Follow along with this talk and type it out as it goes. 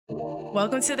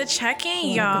Welcome to the check-in,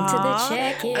 y'all. Welcome to the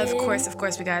check-in. Of course,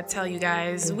 we gotta tell you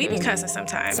guys, we be cussing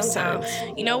sometimes. So,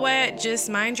 you know what? Just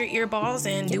mind your earballs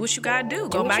and do what you gotta do.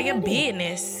 Go about your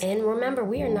business. And remember,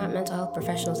 we are not mental health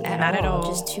professionals at all.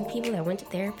 Just two people that went to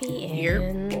therapy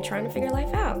and trying to figure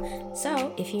life out.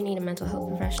 So, if you need a mental health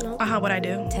professional, what I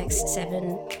do? Text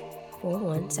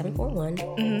 741.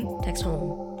 Text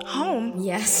home. Home?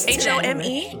 Yes. HOME?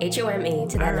 HOME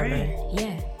to that number.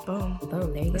 Yeah. Boom.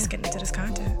 Boom. There you go. Let's get into this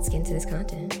content.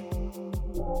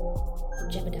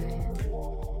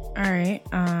 Jebediah. All right.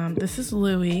 This is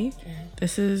Louie. Okay.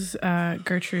 This is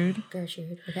Gertrude.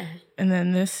 Okay. And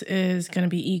then this is going to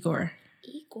be Igor.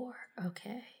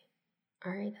 Okay.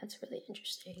 All right. That's really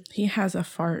interesting. He has a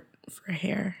fart for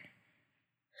hair.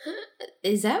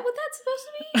 Is that what that's supposed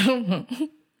to be? I don't know.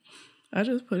 I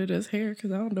just put it as hair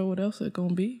because I don't know what else it's going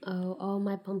to be. Oh, all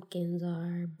my pumpkins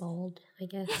are bald, I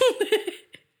guess.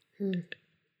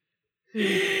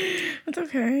 It's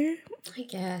okay. I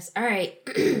guess. All right.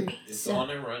 It's on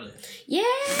and running. Yeah,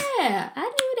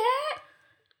 I knew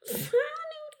that.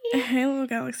 Hey, little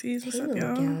galaxies. What's up,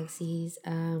 y'all? Galaxies.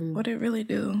 What it really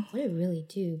do?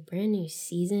 Brand new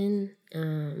season.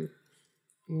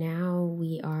 Now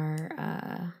we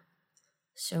are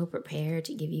so prepared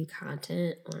to give you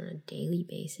content on a daily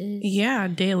basis. Yeah,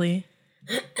 daily.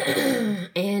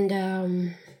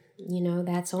 And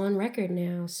that's on record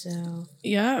now, so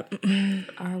yep.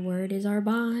 Our word is our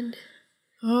bond.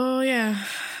 Oh yeah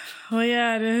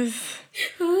it is.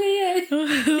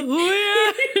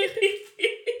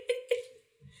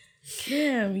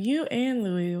 Damn, you and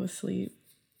Louie was asleep.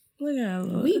 Look at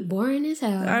that. We boring as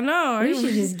hell. I know. We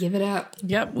should just give it up.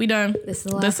 Yep, we done. This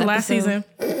is the last season.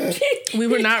 We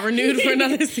were not renewed for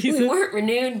another season. We weren't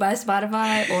renewed by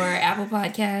Spotify or Apple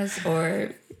Podcasts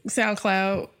or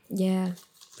SoundCloud. Yeah.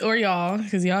 Or y'all,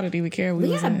 because y'all didn't even care. We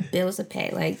got bills to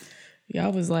pay. Like,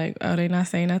 y'all was like, oh, they not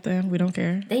saying nothing. We don't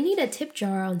care. They need a tip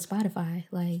jar on Spotify.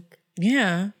 Like,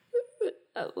 yeah.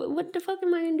 What the fuck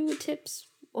am I gonna do with tips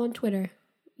on Twitter?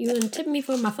 You gonna tip me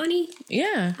for my funny?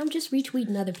 Yeah. I'm just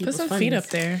retweeting other people's Put some feet up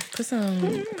there.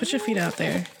 Put your feet out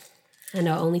there. I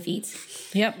know, only feet.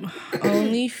 Yep.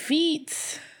 Only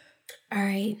feet. All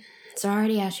right. So I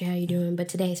already asked you how you doing, but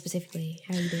today specifically,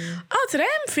 how you doing? Oh, today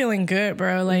I'm feeling good,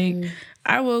 bro. Like,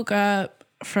 I woke up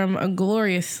from a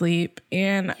glorious sleep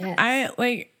and I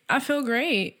feel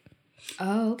great.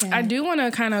 Oh, okay. I do want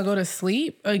to kind of go to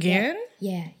sleep again.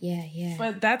 Yeah.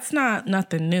 But that's not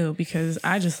nothing new because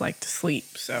I just like to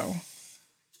sleep, so.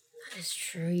 That is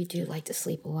true. You do like to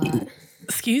sleep a lot.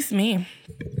 Excuse me.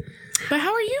 But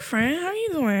how are you, friend? How are you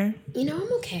doing?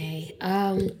 I'm okay.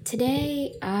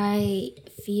 Today I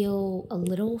feel a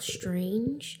little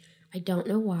strange. I don't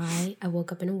know why. I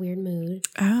woke up in a weird mood.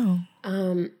 Oh.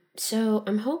 So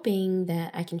I'm hoping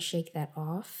that I can shake that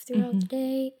off throughout the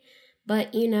day.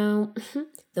 But,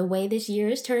 the way this year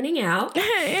is turning out,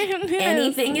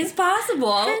 anything is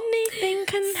possible. Anything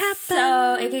can happen.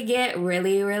 So it could get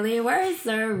really, really worse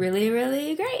or really,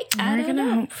 really great. We're going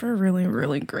to hope for really,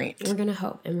 really great. We're going to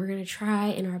hope and we're going to try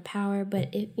in our power.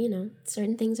 But,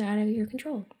 certain things are out of your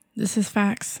control. This is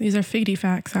facts. These are figgity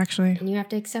facts, actually. And you have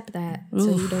to accept that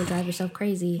so you don't drive yourself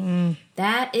crazy.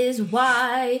 That is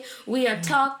why we are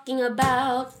talking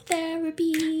about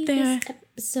therapy this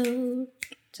episode.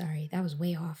 Sorry, that was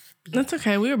way off beat. That's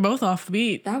okay. We were both off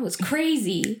beat. That was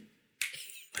crazy.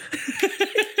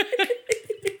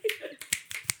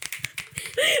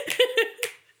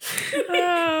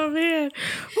 Oh, man.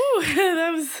 Whew,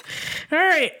 that was... All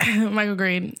right. Michael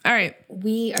Grade. All right.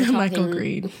 We are talking... Michael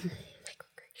Grade.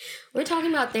 We're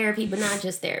talking about therapy, but not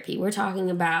just therapy. We're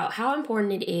talking about how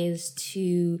important it is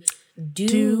to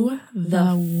do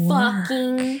the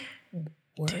fucking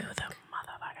work. Do the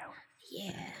motherfucking work.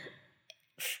 Yeah.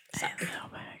 Sorry.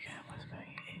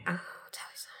 I'll tell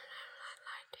you something I'd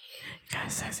like to hear.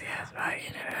 Guys says he has my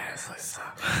internet ass. Let's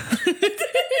stop.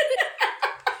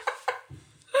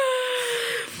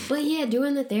 But yeah,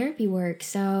 doing the therapy work.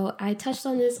 So I touched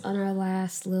on this on our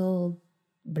last little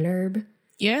blurb.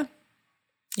 Yeah.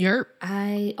 Yerp.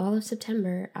 All of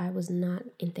September, I was not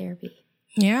in therapy.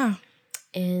 Yeah.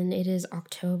 And it is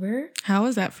October. How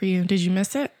was that for you? Did you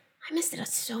miss it? I missed it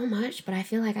so much, but I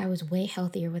feel like I was way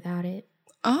healthier without it.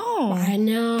 Oh. I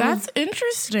know. That's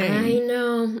interesting. I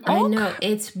know.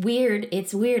 It's weird.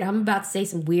 I'm about to say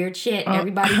some weird shit.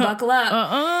 Everybody buckle up.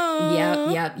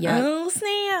 Yep. Oh,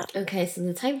 snap. Okay, so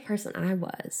the type of person I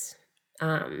was,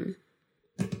 I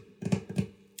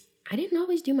didn't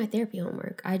always do my therapy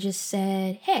homework. I just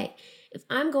said, hey, if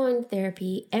I'm going to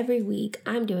therapy every week,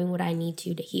 I'm doing what I need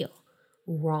to heal.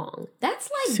 wrong. That's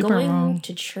like Super going wrong.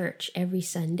 to church every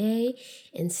Sunday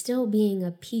and still being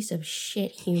a piece of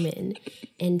shit human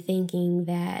and thinking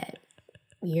that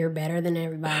you're better than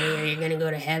everybody or you're gonna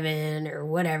go to heaven or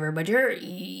whatever, but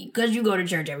because you go to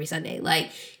church every Sunday.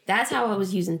 Like, that's how I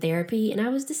was using therapy, and I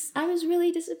was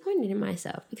really disappointed in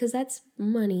myself because that's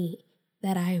money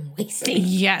that I am wasting.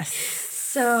 Yes.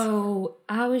 So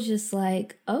I was just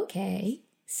like, okay,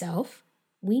 self,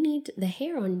 we need the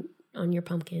hair on your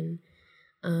pumpkin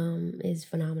is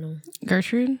phenomenal.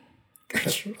 Gertrude?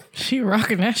 She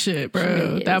rocking that shit, bro.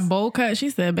 Really That is. bowl cut. She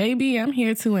said, "Baby, I'm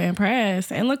here to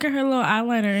impress." And look at her little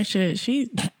eyeliner and shit. She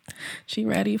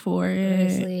ready for it.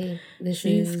 Honestly, this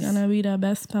She's is gonna be the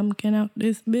best pumpkin out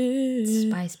this bitch.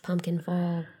 Spice Pumpkin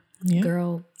Fall Yeah.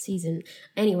 girl season.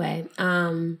 Anyway,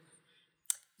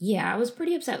 yeah, I was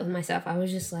pretty upset with myself. I was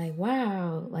just like,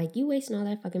 wow, like, you wasting all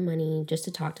that fucking money just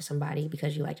to talk to somebody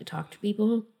because you like to talk to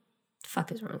people. The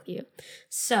fuck is wrong with you?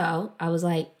 So I was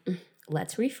like,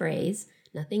 let's rephrase.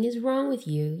 Nothing is wrong with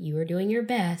you. You are doing your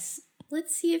best.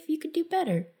 Let's see if you could do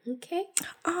better. Okay?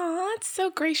 Oh, that's so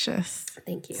gracious.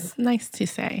 Thank you. It's nice to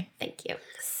say. Thank you.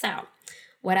 So,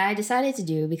 what I decided to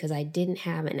do, because I didn't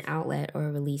have an outlet or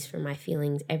a release for my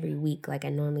feelings every week like I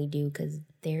normally do, because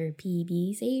therapy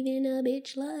be saving a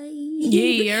bitch life.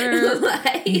 Yeah.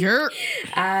 Like, Yerp.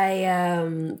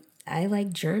 I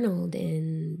like journaled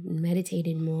and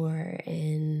meditated more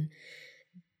and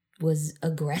was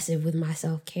aggressive with my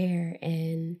self-care,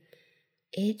 and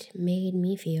it made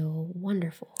me feel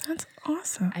wonderful. That's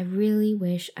awesome. I really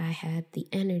wish I had the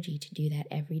energy to do that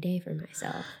every day for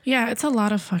myself. Yeah, it's a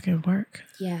lot of fucking work.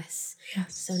 Yes.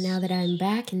 Yes. So now that I'm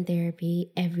back in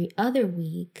therapy every other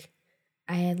week,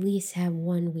 I at least have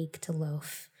 1 week to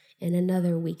loaf and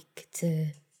another week to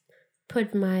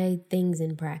put my things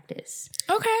in practice.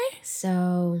 Okay.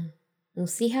 So we'll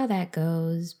see how that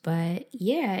goes. But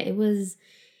yeah, it was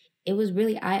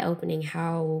really eye-opening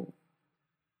how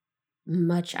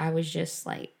much I was just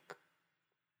like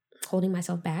holding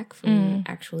myself back from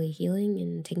actually healing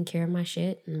and taking care of my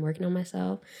shit and working on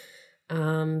myself.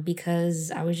 Because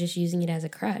I was just using it as a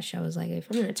crutch. I was like, if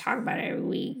I'm going to talk about it every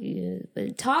week,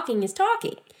 but talking is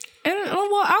talking. And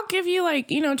well, I'll give you,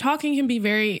 like, talking can be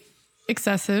very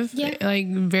excessive, Yeah. like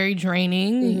very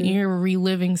draining. You're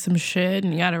reliving some shit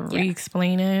and you gotta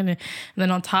re-explain it, and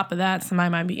then on top of that, somebody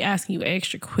might be asking you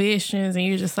extra questions, and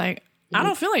you're just like, I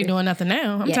don't feel like doing nothing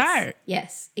now. I'm tired.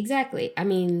 Yes, exactly. I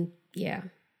mean, yeah.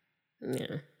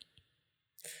 But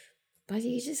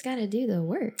you just gotta do the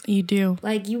work. You do.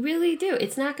 Like, you really do.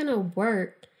 It's not gonna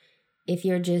work if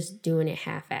you're just doing it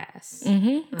half-ass.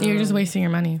 You're just wasting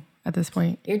your money at this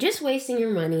point. You're just wasting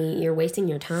your money. You're wasting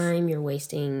your time. You're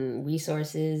wasting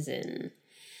resources, and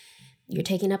you're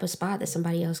taking up a spot that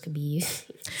somebody else could be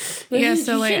using. Yeah,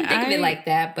 so you like shouldn't think of it like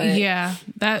that, but yeah,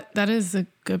 that is a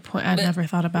good point. I never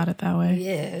thought about it that way.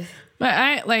 yeah. But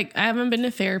I haven't been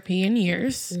to therapy in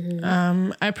years.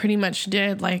 I pretty much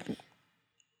did like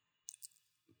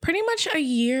pretty much a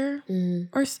year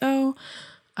or so.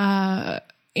 And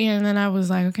then I was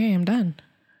like, okay, I'm done.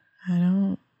 I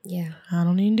don't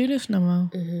need to do this no more.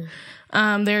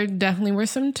 There definitely were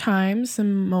some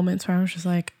moments where I was just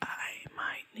like, I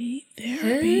might need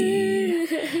therapy.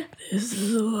 This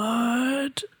is a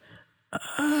lot.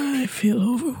 I feel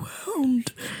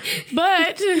overwhelmed.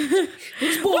 But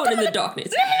It's born in the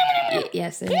darkness.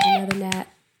 Yes, there's another nap.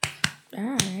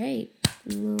 All right. A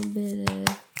little bit of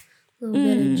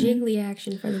jiggly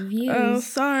action for the views. oh,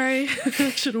 sorry.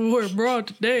 I should have wore a bra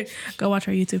today. Go watch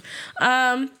our YouTube.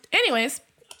 Anyways.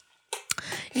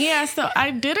 Yeah, so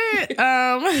I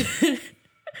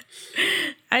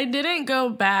didn't go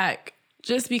back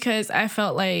just because I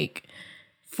felt like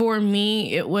for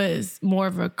me it was more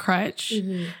of a crutch,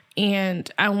 and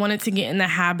I wanted to get in the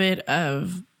habit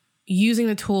of using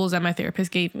the tools that my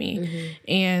therapist gave me.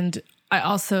 And I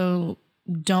also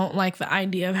don't like the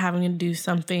idea of having to do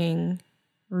something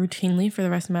routinely for the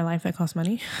rest of my life that costs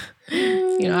money.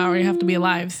 I already have to be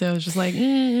alive, so it's just like,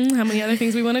 how many other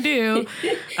things we want to do?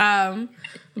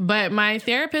 But my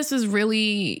therapist was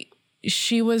really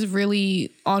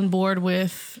on board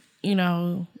with,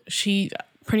 she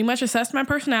pretty much assessed my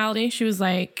personality. She was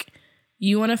like,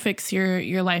 you want to fix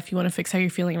your life? You want to fix how you're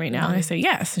feeling right now? And I said,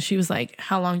 yes. And she was like,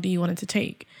 how long do you want it to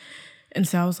take? And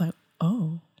so I was like,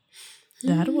 oh,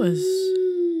 that was,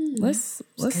 let's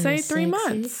say 3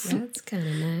 months. That's kind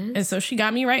of nice. And so she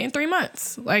got me right in 3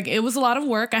 months. Like, it was a lot of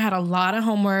work. I had a lot of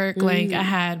homework. Like, I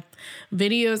had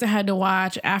videos I had to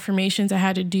watch, affirmations I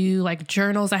had to do, like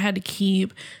journals I had to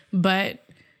keep. But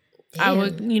I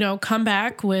would, come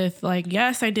back with like,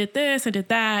 yes, I did this, I did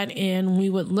that. And we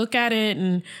would look at it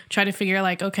and try to figure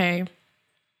like, okay,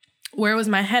 where was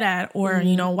my head at? Or,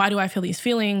 you know, why do I feel these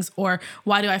feelings? Or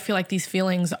why do I feel like these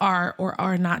feelings are or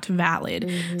are not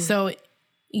valid? So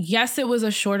yes, it was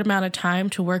a short amount of time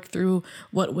to work through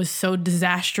what was so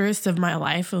disastrous of my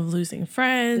life, of losing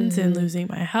friends and losing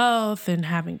my health and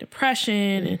having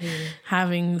depression and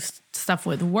having stuff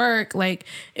with work. Like,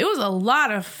 it was a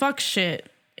lot of fuck shit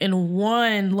in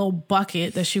one little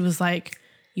bucket that she was like,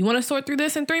 you want to sort through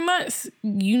this in 3 months?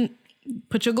 You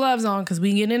put your gloves on because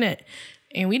we get in it.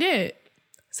 And we did.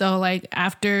 So, like,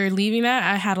 after leaving that,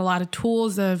 I had a lot of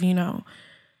tools of, you know,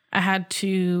 I had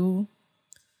to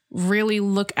really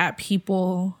look at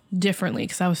people differently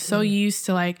because I was so used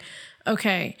to, like,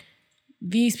 okay,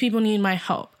 these people need my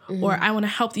help. Or I want to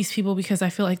help these people because I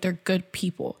feel like they're good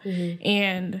people.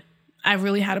 And I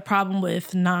really had a problem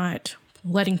with not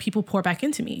letting people pour back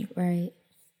into me. Right.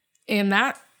 And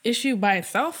that issue by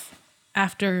itself,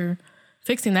 after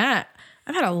fixing that,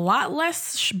 I've had a lot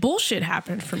less bullshit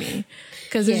happen for me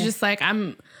because it's just like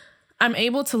I'm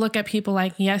able to look at people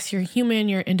like, yes, you're human,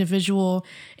 you're individual,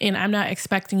 and I'm not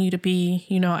expecting you to be,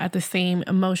 you know, at the same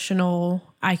emotional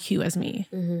IQ as me.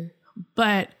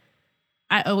 But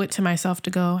I owe it to myself to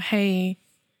go, hey,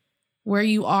 where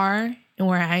you are and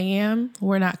where I am,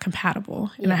 we're not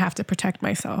compatible, and I have to protect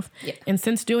myself. And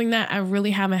since doing that, I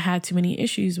really haven't had too many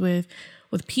issues with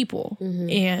people.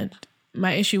 And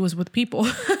my issue was with people,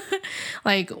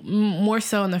 like more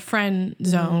so in the friend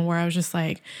zone where I was just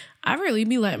like, I really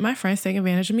be letting my friends take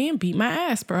advantage of me and beat my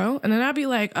ass, bro. And then I'd be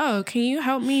like, oh, can you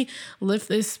help me lift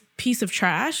this piece of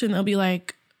trash? And they'll be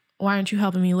like, why aren't you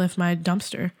helping me lift my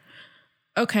dumpster?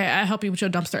 Okay, I help you with your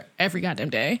dumpster every goddamn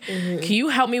day. Can you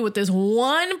help me with this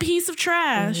one piece of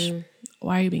trash?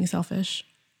 Why are you being selfish?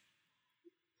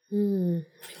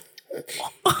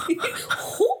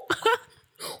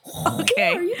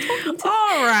 Okay.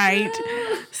 All right.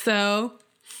 So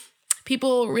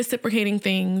people reciprocating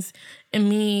things and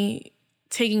me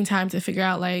taking time to figure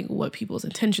out like what people's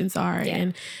intentions are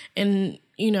and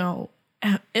you know,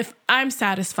 if I'm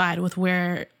satisfied with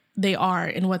where they are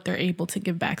and what they're able to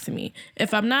give back to me.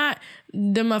 If I'm not,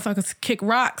 them motherfuckers kick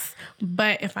rocks.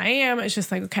 But if I am, it's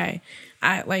just like, okay,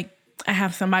 I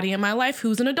have somebody in my life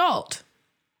who's an adult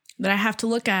that I have to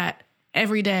look at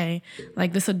every day.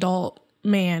 Like, this adult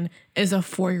man is a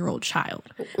 4-year-old child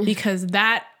because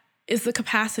that is the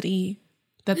capacity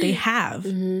that they have.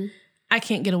 I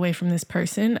can't get away from this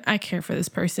person. I care for this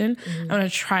person. I'm going to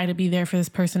try to be there for this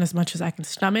person as much as I can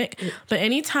stomach. But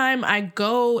anytime I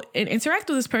go and interact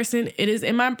with this person, it is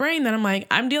in my brain that I'm like,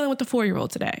 I'm dealing with the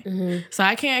 4-year-old today. So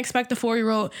I can't expect the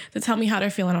 4-year-old to tell me how they're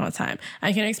feeling all the time.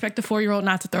 I can't expect the 4-year-old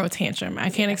not to throw a tantrum. I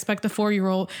can't expect the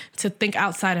 4-year-old to think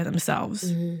outside of themselves.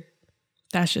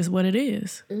 That's just what it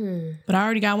is. But I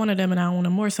already got one of them and I don't want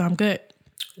them more, so I'm good.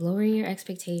 Lowering your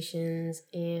expectations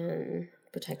and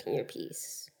protecting your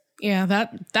peace. Yeah,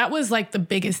 that was like the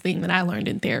biggest thing that I learned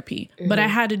in therapy. But I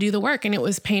had to do the work, and it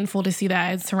was painful to see that I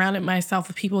had surrounded myself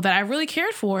with people that I really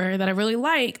cared for, that I really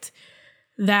liked,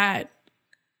 that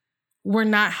were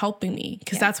not helping me.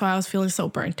 Because that's why I was feeling so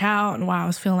burnt out and why I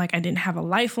was feeling like I didn't have a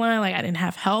lifeline, like I didn't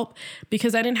have help,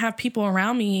 because I didn't have people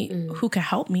around me who could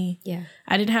help me.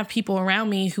 I didn't have people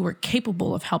around me who were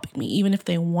capable of helping me. Even if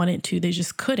they wanted to, they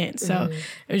just couldn't. So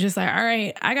it was just like, all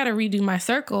right, I got to redo my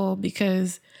circle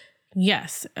because...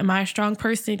 yes. Am I a strong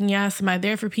person? Yes. Am I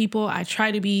there for people? I try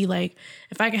to be like,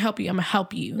 if I can help you, I'm going to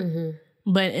help you.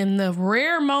 But in the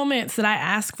rare moments that I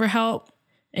ask for help,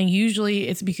 and usually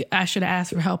it's because I should have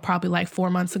asked for help probably like 4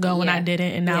 months ago when I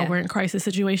didn't. And now we're in crisis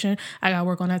situation. I got to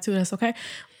work on that too. That's okay.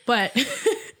 But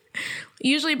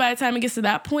usually by the time it gets to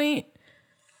that point,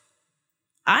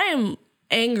 I am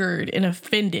angered and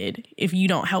offended if you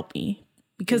don't help me.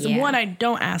 Because one, I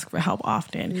don't ask for help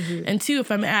often. And two, if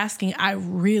I'm asking, I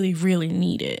really, really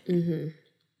need it.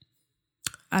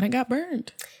 I done got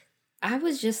burned. I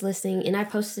was just listening, and I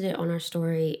posted it on our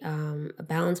story, a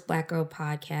Balanced Black Girl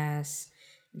podcast.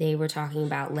 They were talking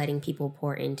about letting people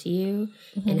pour into you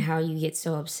and how you get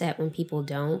so upset when people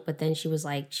don't. But then she was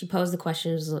like, she posed the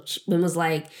question and was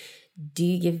like, do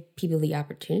you give people the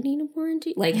opportunity to pour into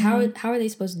you? Like, how are they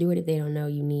supposed to do it if they don't know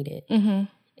you need it?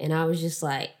 And I was just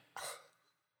like,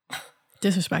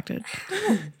 disrespected.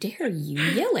 How dare you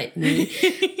yell at me?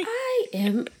 I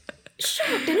am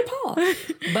shocked and appalled.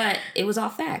 But it was all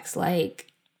facts.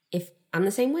 Like, if I'm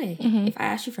the same way. If I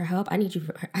ask you for help, I need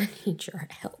your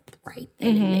help right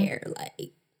then and there.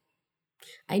 Like,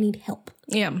 I need help.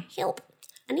 Yeah. Help.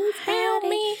 I need help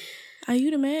me. Are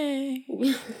you the man?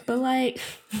 But like,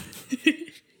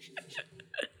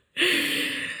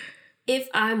 if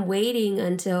I'm waiting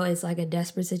until it's like a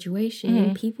desperate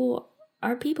situation, people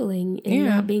are peopling and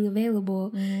not being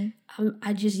available.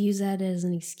 I just use that as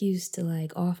an excuse to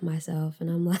like off myself, and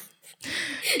I'm like,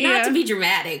 not to be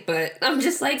dramatic, but I'm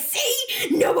just like, see,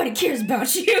 nobody cares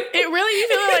about you. It really, you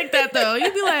feel like that though.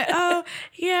 You'd be like, oh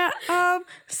yeah,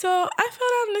 so I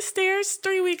fell down the stairs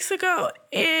 3 weeks ago,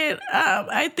 and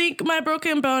I think my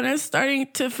broken bone is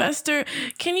starting to fester.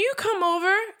 Can you come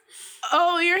over?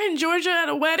 Oh, you're in Georgia at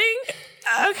a wedding?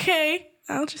 Okay,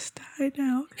 I'll just die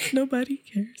now. Nobody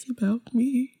cares about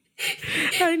me.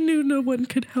 I knew no one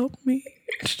could help me.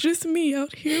 It's just me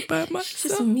out here by myself.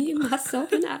 Just me,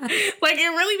 myself, and I. Like, it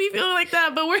really be feeling like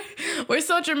that, but we're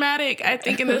so dramatic, I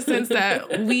think, in the sense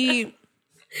that we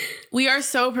are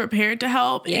so prepared to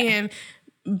help, and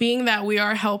being that we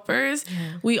are helpers,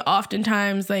 we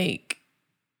oftentimes, like,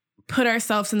 put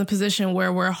ourselves in the position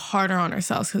where we're harder on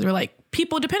ourselves because we're like,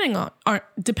 people depend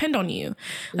on you.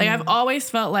 Like, I've always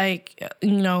felt like,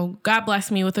 God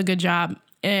blessed me with a good job,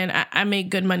 and I make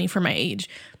good money for my age.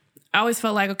 I always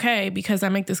felt like, okay, because I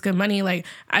make this good money, like,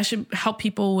 I should help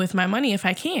people with my money if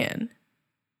I can.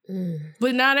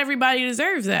 But not everybody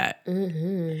deserves that.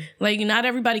 Like, not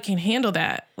everybody can handle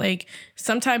that. Like,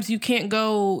 sometimes you can't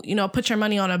go, put your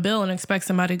money on a bill and expect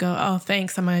somebody to go, oh,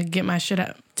 thanks, I'm going to get my shit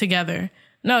up together.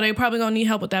 No, they probably going to need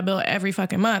help with that bill every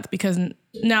fucking month because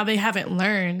now they haven't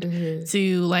learned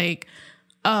to, like,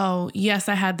 oh, yes,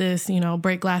 I had this,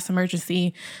 break glass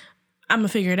emergency. I'm going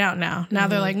to figure it out now. Now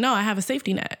they're like, no, I have a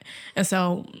safety net. And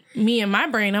so me and my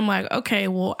brain, I'm like, okay,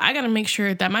 well, I got to make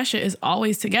sure that my shit is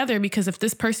always together because if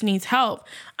this person needs help,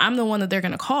 I'm the one that they're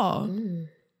going to call.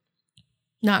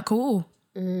 Not cool.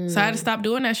 So I had to stop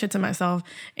doing that shit to myself.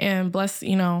 And bless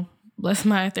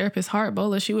my therapist heart,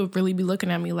 Bola, she would really be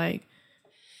looking at me like,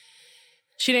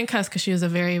 she didn't cuss because she was a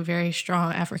very, very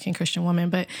strong African Christian woman,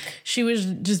 but she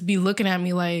would just be looking at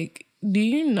me like, do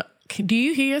you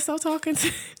hear yourself talking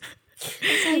to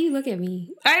That's how you look at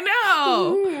me. I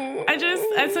know.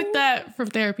 I took that from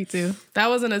therapy too. That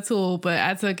wasn't a tool, but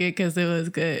I took it because it was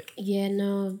good. Yeah,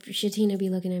 no, Shatina be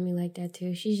looking at me like that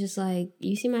too. She's just like,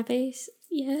 you see my face?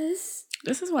 Yes.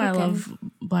 This is why I love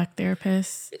Black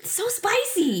therapists. It's so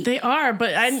spicy. They are,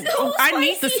 but I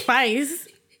need the spice.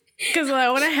 Because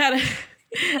when I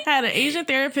had an Asian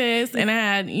therapist and I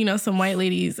had, some white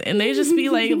ladies, and they just be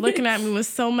like looking at me with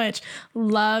so much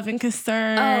love and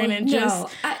concern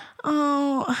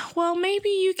well, maybe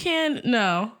you can.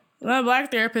 No. My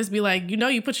Black therapist be like,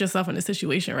 you put yourself in a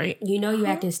situation, right? You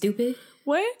acting stupid.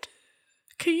 What?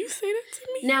 Can you say that to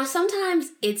me? Now,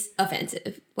 sometimes it's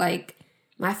offensive. Like,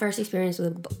 my first experience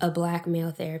with a Black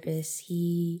male therapist,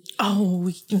 he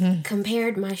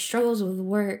compared my struggles with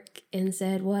work and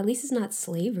said, well, at least it's not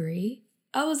slavery.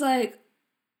 I was like,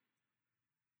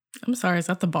 I'm sorry, is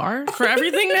that the bar for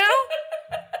everything now?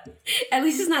 At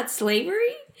least it's not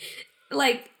slavery?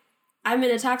 Like, I'm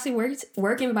in a toxic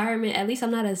work environment. At least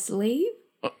I'm not a slave?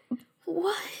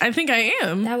 What? I think I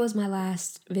am. That was my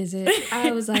last visit.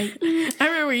 I was like... I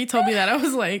remember when you told me that. I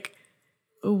was like,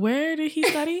 where did he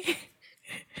study?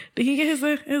 Did he get his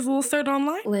little cert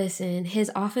online? Listen, his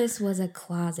office was a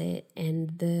closet,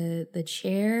 and the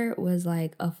chair was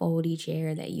like a foldy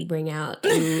chair that you bring out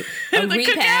to a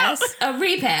repast. A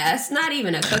repast, not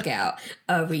even a cookout.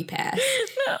 A repast.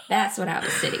 No. That's what I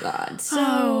was sitting on.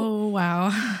 So,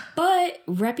 wow. But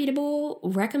reputable,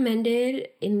 recommended,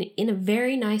 in a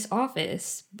very nice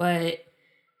office, but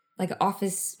like an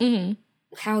office.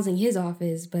 Housing his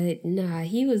office, but nah,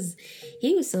 he was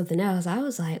something else. I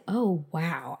was like, oh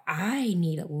wow, I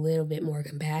need a little bit more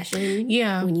compassion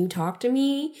when you talk to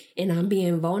me and I'm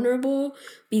being vulnerable,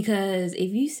 because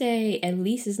if you say at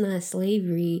least it's not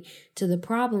slavery to the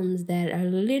problems that are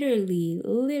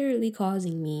literally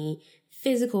causing me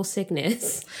physical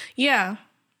sickness. Yeah.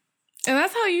 And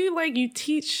that's how you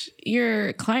teach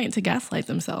your client to gaslight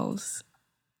themselves.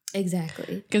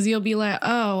 Exactly. Because you'll be like,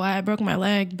 oh, I broke my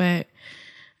leg, but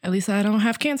at least I don't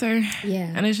have cancer.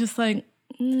 Yeah. And it's just like,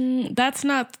 that's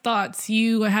not thoughts.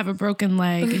 You have a broken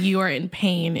leg. You are in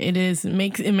pain. It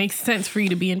makes sense for you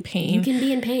to be in pain. You can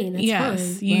be in pain.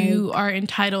 That's fine. You are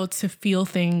entitled to feel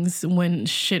things when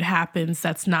shit happens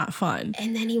that's not fun.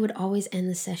 And then he would always end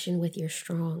the session with "you're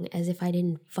strong," as if I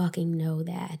didn't fucking know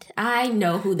that. I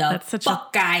know who the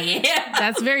fuck I am.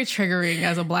 That's very triggering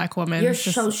as a Black woman. You're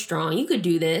so strong. You could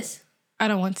do this. I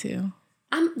don't want to.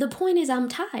 The point is, I'm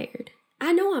tired.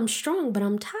 I know I'm strong, but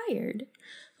I'm tired.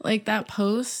 Like that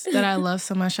post that I love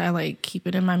so much, I keep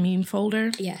it in my meme folder.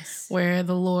 Yes. Where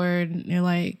the Lord, you're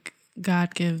like,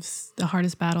 God gives the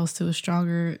hardest battles to the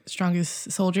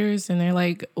strongest soldiers, and they're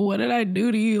like, what did I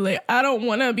do to you? Like, I don't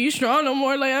want to be strong no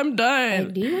more. Like, I'm done.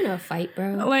 Like, do you want to fight,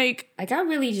 bro? Like I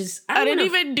really just... I didn't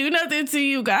even do nothing to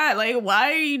you, God. Like,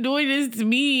 why are you doing this to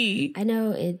me? I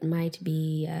know it might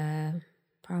be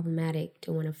problematic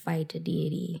to want to fight a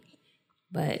deity,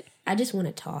 but I just want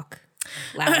to talk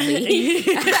loudly.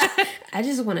 I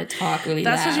just want to talk really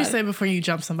loud. That's what you say before you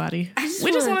jump somebody.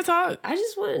 We just want to talk. I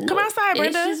just want to come outside,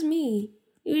 Brenda. It's just me.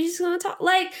 You just want to talk,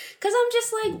 like, because I'm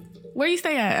just like, where you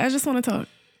stay at? I just want to talk.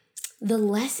 The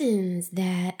lessons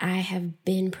that I have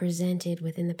been presented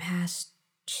within the past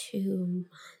 2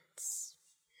 months.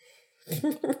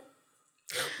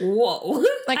 Whoa.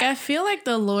 Like, I feel like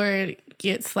the Lord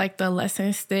gets like the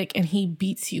lesson stick and he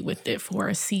beats you with it for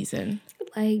a season.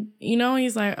 Like, you know,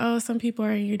 he's like, oh, some people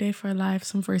are in your day for a life,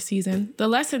 some for a season. The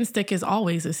lesson stick is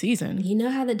always a season. You know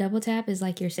how the double tap is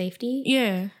like your safety?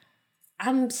 Yeah.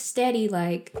 I'm steady,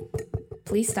 like,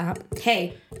 please stop.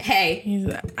 Hey. I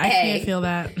can't feel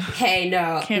that. Hey,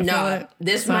 no. Can't feel it.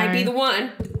 This Sorry. might be the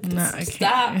one. No, I can't.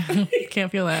 Stop. Can't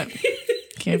feel that.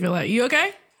 Can't feel that. You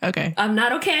okay? Okay. I'm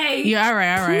not okay. Yeah, all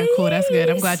right. Please Cool. That's good.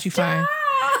 I'm glad you're fine.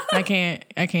 stop. I can't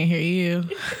hear you.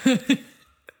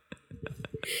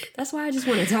 That's why I just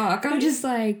want to talk. I'm just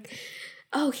like,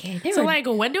 okay. So, like,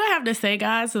 when do I have to say,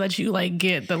 God, so that you, like,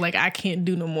 get the, like, I can't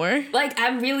do no more? Like,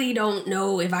 I really don't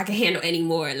know if I can handle any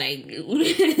more. Like,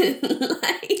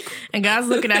 and God's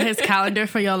looking at his calendar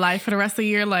for your life for the rest of the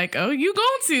year, like, oh, you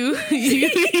going to.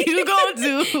 you going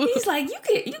to. He's like,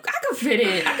 I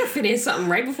could fit in something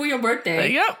right before your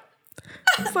birthday. Yep.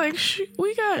 It's like,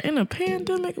 we got in a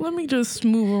pandemic. Let me just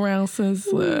move around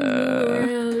since.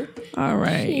 All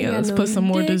right, yeah, let's put some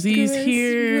more disease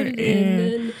here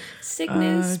and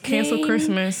sickness, cancel pain,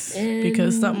 Christmas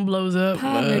because something blows up.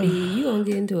 Poverty, you gonna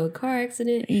get into a car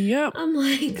accident. Yep, I'm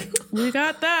like, we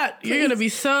got that. You're gonna be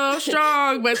so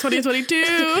strong by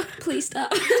 2022. Please stop.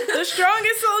 The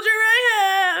strongest soldier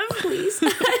I have. Please,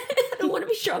 I don't want to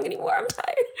be strong anymore. I'm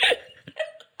tired.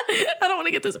 I don't want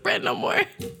to get this bread no more.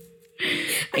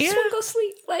 I just want to go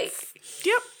sleep. Like,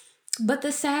 yep. But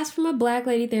the sass from a black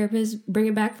lady therapist, bring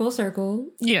it back full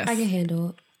circle. Yes, I can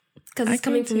handle because it's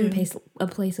coming from a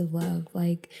place of love.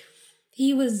 Like,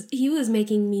 he was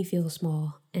making me feel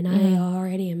small, and I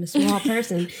already am a small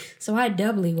person, so I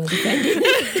doubly was offended.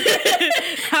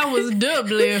 I was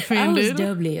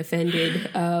doubly offended.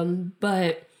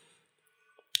 But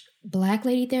black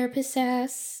lady therapist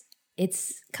sass,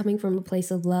 it's coming from a place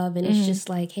of love, and it's just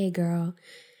like, hey, girl.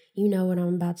 You know what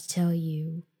I'm about to tell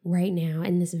you right now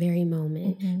in this very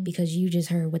moment because you just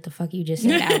heard what the fuck you just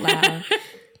said out loud.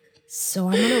 So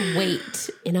I'm going to wait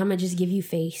and I'm going to just give you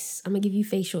face. I'm going to give you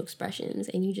facial expressions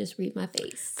and you just read my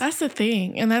face. That's the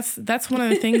thing. And that's one of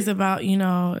the things about, you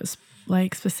know,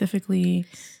 like specifically.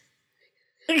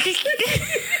 It's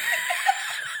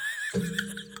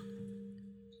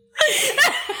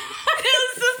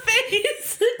the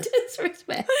face.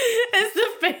 Disrespect. It's the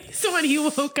face when he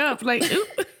woke up. Like, oop,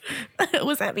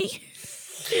 was that me?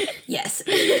 Yes.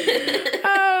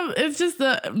 It's just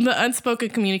the unspoken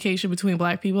communication between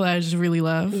black people that I just really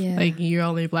love. Yeah. Like, you're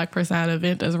only a black person at an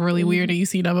event that's really weird, and you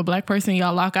see another black person,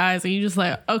 y'all lock eyes, and you just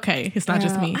like, okay, it's not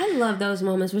just me. I love those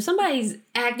moments where somebody's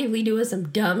actively doing some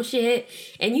dumb shit,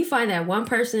 and you find that one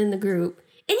person in the group,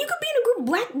 and you could be in a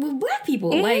group with black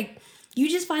people, like. You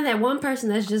just find that one person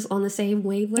that's just on the same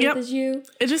wavelength as you.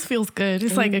 It just feels good.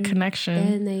 It's like a connection.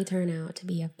 And they turn out to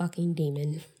be a fucking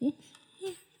demon.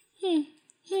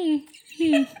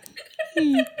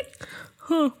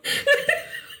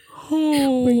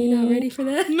 Were you not ready for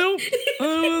that? Nope. I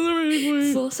wasn't ready for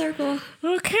it. Full circle.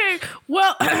 Okay.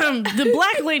 Well, the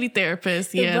black lady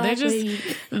therapist,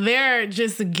 they're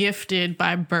just gifted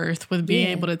by birth with being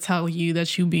able to tell you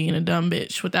that you being a dumb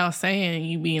bitch without saying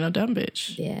you being a dumb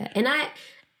bitch. Yeah. And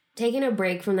taking a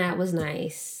break from that was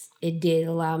nice. It did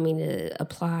allow me to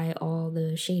apply all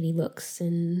the shady looks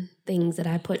and things that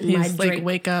I put in my drink. Like,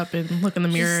 wake up and look in the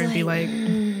mirror and be like,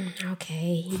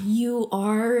 okay, you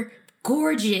are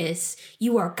gorgeous.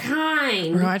 You are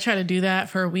kind. Bro, I tried to do that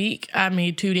for a week. I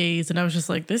made 2 days and I was just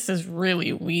like, this is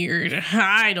really weird.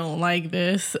 I don't like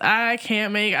this. I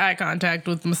can't make eye contact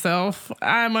with myself.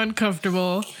 I'm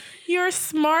uncomfortable. You're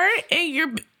smart and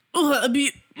you're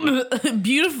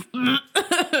beautiful.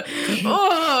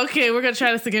 Oh, okay. We're going to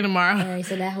try this again tomorrow. All right,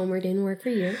 so that homework didn't work for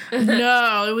you.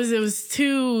 No, it was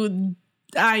too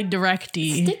eye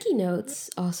directy. Sticky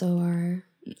notes also are...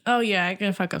 Oh, yeah, I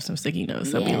can fuck up some sticky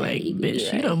notes. I'll be like,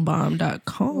 bitch, you done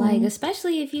bomb.com. Like,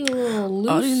 especially if you a little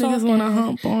loose. All these niggas want to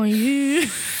hump on you.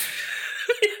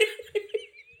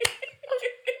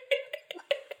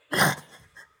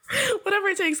 Whatever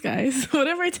it takes, guys.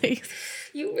 Whatever it takes.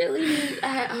 You really need.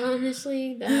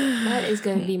 Honestly, that is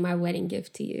gonna be my wedding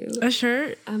gift to you. A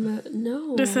shirt?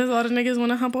 No. That says all the niggas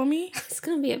want to hump on me? It's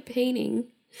gonna be a painting.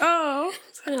 Oh.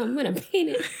 I'm gonna paint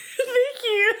it. Thank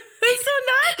you. That's so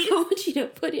nice. I want you to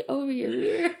put it over your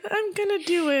mirror. I'm gonna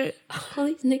do it. All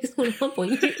these niggas want to hump on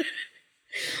you.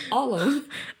 All of them.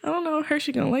 I don't know if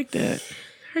Hershey gonna like that.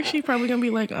 Hershey probably gonna be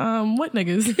like, what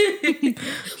niggas?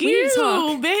 We need to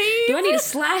talk. Babe. Do I need to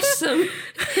slash some?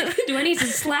 Do I need to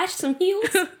slash some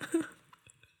heels?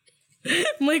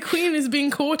 My queen is being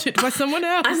courted by someone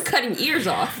else. I'm cutting ears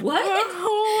off. What?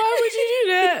 Oh, why would you do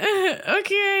that?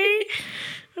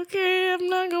 Okay, I'm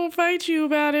not gonna fight you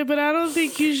about it, but I don't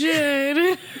think you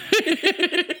should.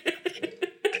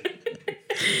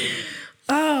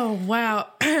 Oh, wow.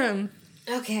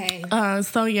 Okay.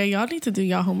 So yeah, y'all need to do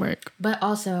y'all homework. But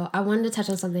also, I wanted to touch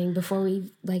on something before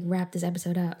we wrap this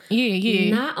episode up.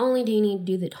 Yeah. Not only do you need to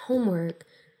do the homework,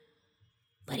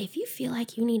 but if you feel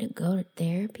like you need to go to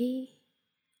therapy,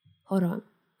 hold on,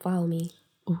 follow me.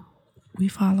 Ooh, we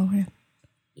following.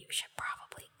 You should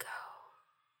probably go.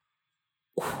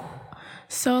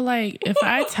 So like, if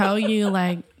I tell you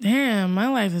like, damn, my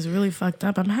life is really fucked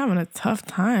up, I'm having a tough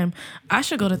time, I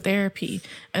should go to therapy,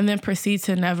 and then proceed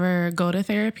to never go to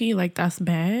therapy, like that's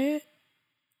bad?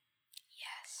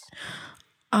 Yes.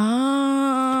 Oh.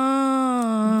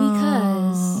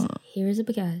 Here's a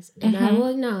because. And I will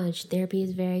acknowledge therapy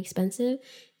is very expensive.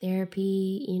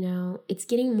 Therapy, it's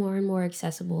getting more and more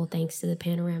accessible thanks to the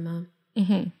panorama.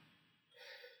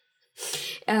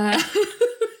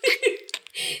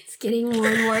 It's getting more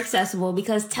and more accessible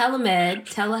because telemed,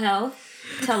 telehealth,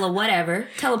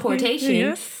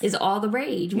 teleportation is all the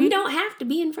rage. We don't have to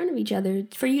be in front of each other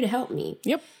for you to help me.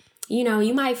 Yep.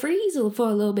 You might freeze for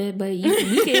a little bit, but we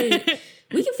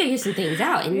can figure some things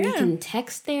out. And you can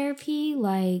text therapy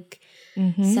like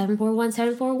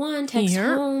 741-741, text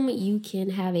home. You can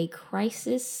have a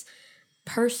crisis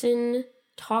person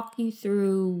talk you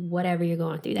through whatever you're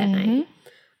going through that night.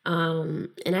 And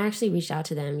I actually reached out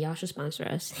to them. Y'all should sponsor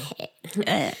us.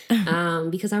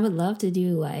 Because I would love to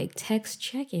do like text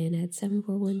check-in at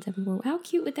 741-741. How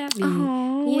cute would that be?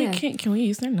 Oh, yeah. Can we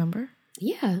use their number?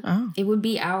 Yeah. Oh. It would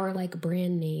be our like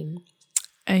brand name.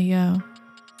 Hey, yo.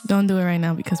 Don't do it right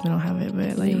now because we don't have it,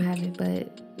 but we don't have it,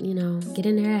 but get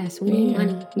in their ass. We need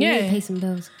money. We need to pay some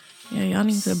bills. Yeah, y'all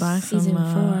need to buy Season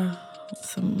 4.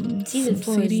 Season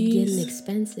 4 CDs, is getting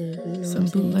expensive. Some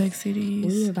bootleg CDs.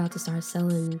 We're about to start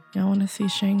selling. Y'all want to see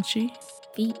Shang-Chi?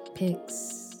 Feet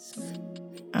pics.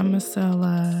 I'm gonna sell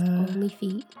only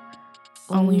feet.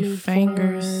 Only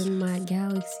fingers. For my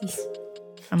galaxies.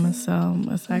 I'm gonna sell.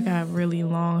 I got really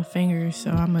long fingers,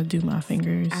 so I'm gonna do my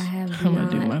fingers. I'm gonna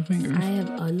do my fingers. I have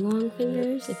unlong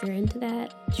fingers. If you're into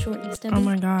that, short and stubby. Oh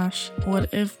my gosh!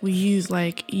 What if we use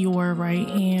like your right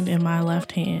hand and my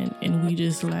left hand, and we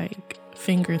just like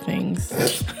finger things?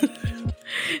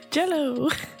 Jello.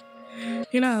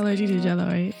 You're not allergic to Jello,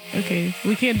 right? Okay,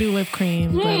 we can't do whipped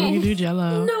cream, but we can do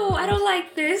Jello. No, I don't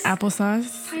like this.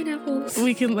 Applesauce. Pineapples.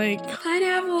 We can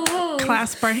pineapples.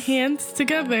 Clasp our hands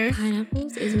together.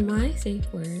 Pineapples is my safe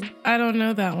word. I don't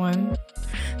know that one.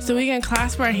 So we can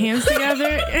clasp our hands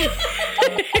together.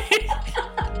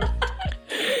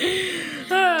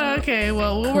 Okay,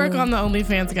 well, we'll work on the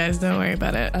OnlyFans, guys. Don't worry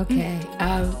about it. Okay.